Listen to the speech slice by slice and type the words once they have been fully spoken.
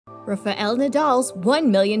Rafael Nadal's $1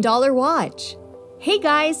 million watch. Hey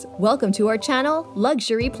guys, welcome to our channel,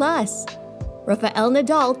 Luxury Plus. Rafael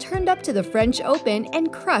Nadal turned up to the French Open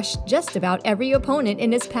and crushed just about every opponent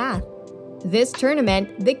in his path. This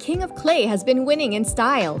tournament, the King of Clay has been winning in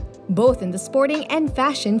style, both in the sporting and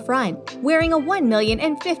fashion front, wearing a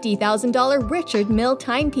 $1,050,000 Richard Mille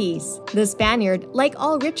timepiece. The Spaniard, like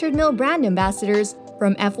all Richard Mille brand ambassadors,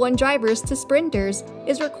 from F1 drivers to sprinters,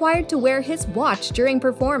 is required to wear his watch during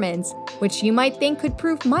performance, which you might think could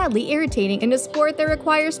prove mildly irritating in a sport that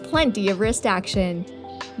requires plenty of wrist action.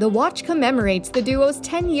 The watch commemorates the duo's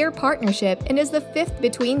 10-year partnership and is the fifth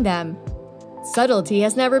between them. Subtlety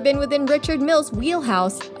has never been within Richard Mille's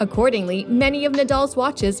wheelhouse. Accordingly, many of Nadal's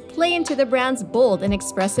watches play into the brand's bold and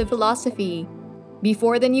expressive philosophy.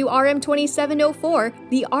 Before the new RM2704,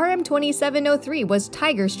 the RM2703 was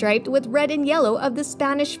tiger-striped with red and yellow of the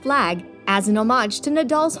Spanish flag as an homage to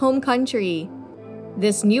Nadal's home country.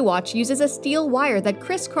 This new watch uses a steel wire that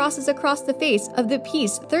crisscrosses across the face of the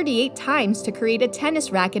piece 38 times to create a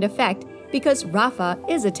tennis racket effect because Rafa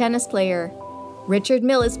is a tennis player. Richard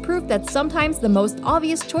Mille is proof that sometimes the most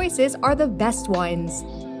obvious choices are the best ones.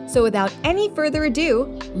 So without any further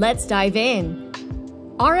ado, let's dive in.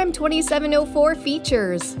 RM2704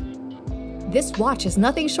 features. This watch is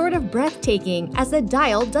nothing short of breathtaking, as the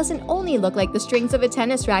dial doesn't only look like the strings of a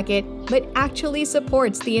tennis racket, but actually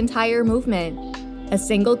supports the entire movement. A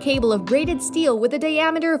single cable of braided steel with a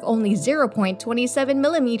diameter of only 0.27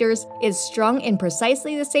 millimeters is strung in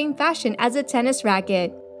precisely the same fashion as a tennis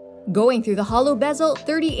racket, going through the hollow bezel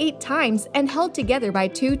 38 times and held together by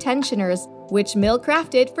two tensioners, which Mille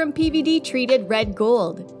crafted from PVD-treated red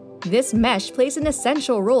gold. This mesh plays an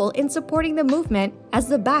essential role in supporting the movement, as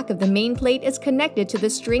the back of the main plate is connected to the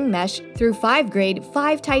string mesh through 5-grade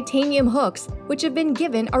 5 titanium hooks, which have been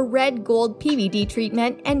given a red gold PVD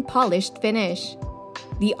treatment and polished finish.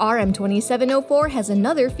 The RM2704 has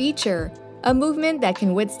another feature, a movement that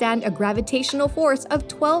can withstand a gravitational force of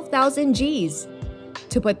 12,000 Gs.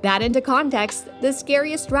 To put that into context, the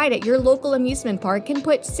scariest ride at your local amusement park can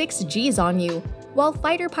put 6 Gs on you, while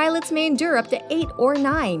fighter pilots may endure up to 8 or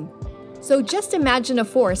 9. So just imagine a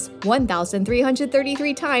force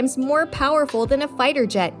 1,333 times more powerful than a fighter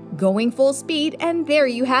jet, going full speed, and there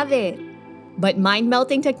you have it. But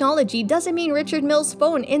mind-melting technology doesn't mean Richard Mille's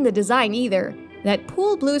phone in the design either. That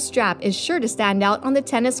pool blue strap is sure to stand out on the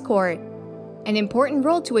tennis court. An important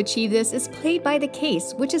role to achieve this is played by the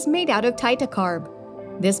case, which is made out of Titacarb.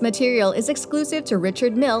 This material is exclusive to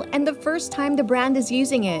Richard Mille and the first time the brand is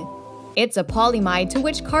using it. It's a polyamide to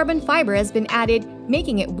which carbon fiber has been added,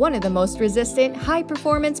 making it one of the most resistant,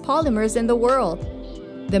 high-performance polymers in the world.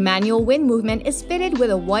 The manual wind movement is fitted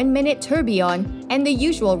with a 1-minute tourbillon and the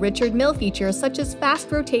usual Richard Mille features such as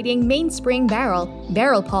fast-rotating mainspring barrel,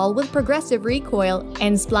 barrel pawl with progressive recoil,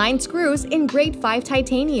 and spline screws in grade 5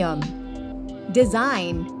 titanium.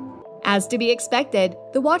 Design. As to be expected,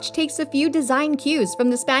 the watch takes a few design cues from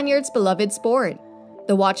the Spaniard's beloved sport.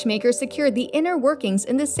 The watchmaker secured the inner workings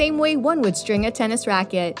in the same way one would string a tennis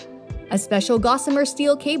racket. A special gossamer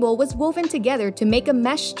steel cable was woven together to make a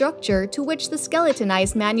mesh structure to which the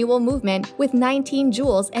skeletonized manual movement with 19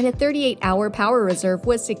 joules and a 38-hour power reserve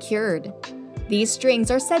was secured. These strings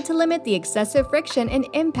are said to limit the excessive friction and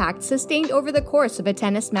impact sustained over the course of a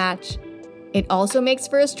tennis match. It also makes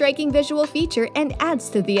for a striking visual feature and adds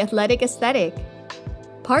to the athletic aesthetic.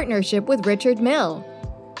 Partnership with Richard Mille.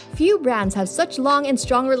 Few brands have such long and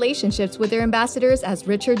strong relationships with their ambassadors as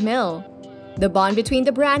Richard Mille. The bond between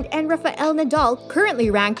the brand and Rafael Nadal,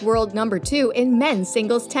 currently ranked world number 2 in men's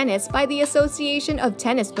singles tennis by the Association of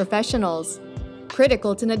Tennis Professionals.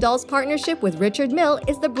 Critical to Nadal's partnership with Richard Mille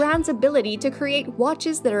is the brand's ability to create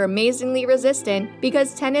watches that are amazingly resistant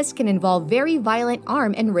because tennis can involve very violent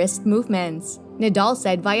arm and wrist movements, Nadal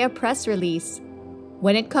said via press release.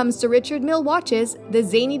 When it comes to Richard Mille watches, the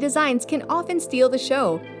zany designs can often steal the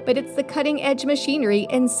show, but it's the cutting-edge machinery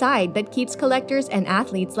inside that keeps collectors and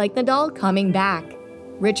athletes like Nadal coming back.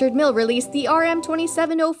 Richard Mille released the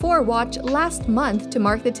RM2704 watch last month to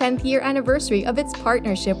mark the 10th year anniversary of its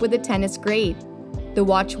partnership with the tennis great. The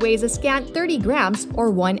watch weighs a scant 30 grams or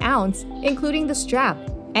 1 ounce, including the strap,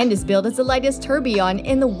 and is billed as the lightest tourbillon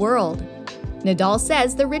in the world. Nadal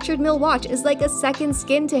says the Richard Mille watch is like a second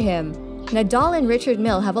skin to him. Nadal and Richard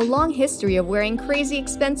Mille have a long history of wearing crazy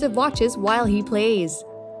expensive watches while he plays.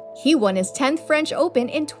 He won his 10th French Open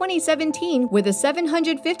in 2017 with a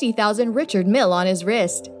 $750,000 Richard Mille on his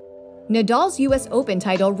wrist. Nadal's US Open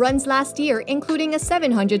title runs last year, including a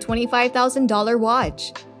 $725,000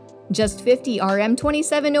 watch. Just 50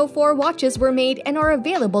 RM2704 watches were made and are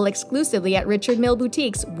available exclusively at Richard Mille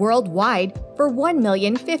boutiques worldwide for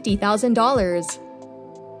 $1,050,000.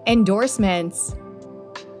 Endorsements.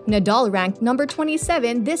 Nadal ranked number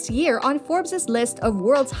 27 this year on Forbes' list of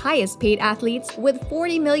world's highest paid athletes with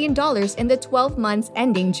 $40 million in the 12 months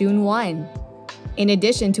ending June 1. In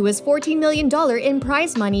addition to his $14 million in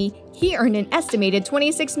prize money, he earned an estimated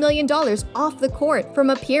 $26 million off the court from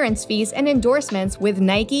appearance fees and endorsements with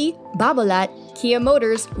Nike, Babolat, Kia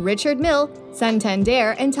Motors, Richard Mille,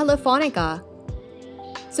 Santander, and Telefonica.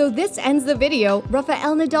 So this ends the video,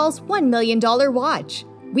 Rafael Nadal's $1 million watch.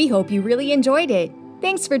 We hope you really enjoyed it.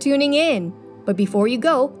 Thanks for tuning in. But before you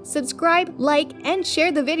go, subscribe, like, and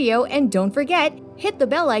share the video, and don't forget, hit the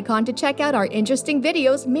bell icon to check out our interesting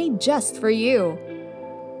videos made just for you.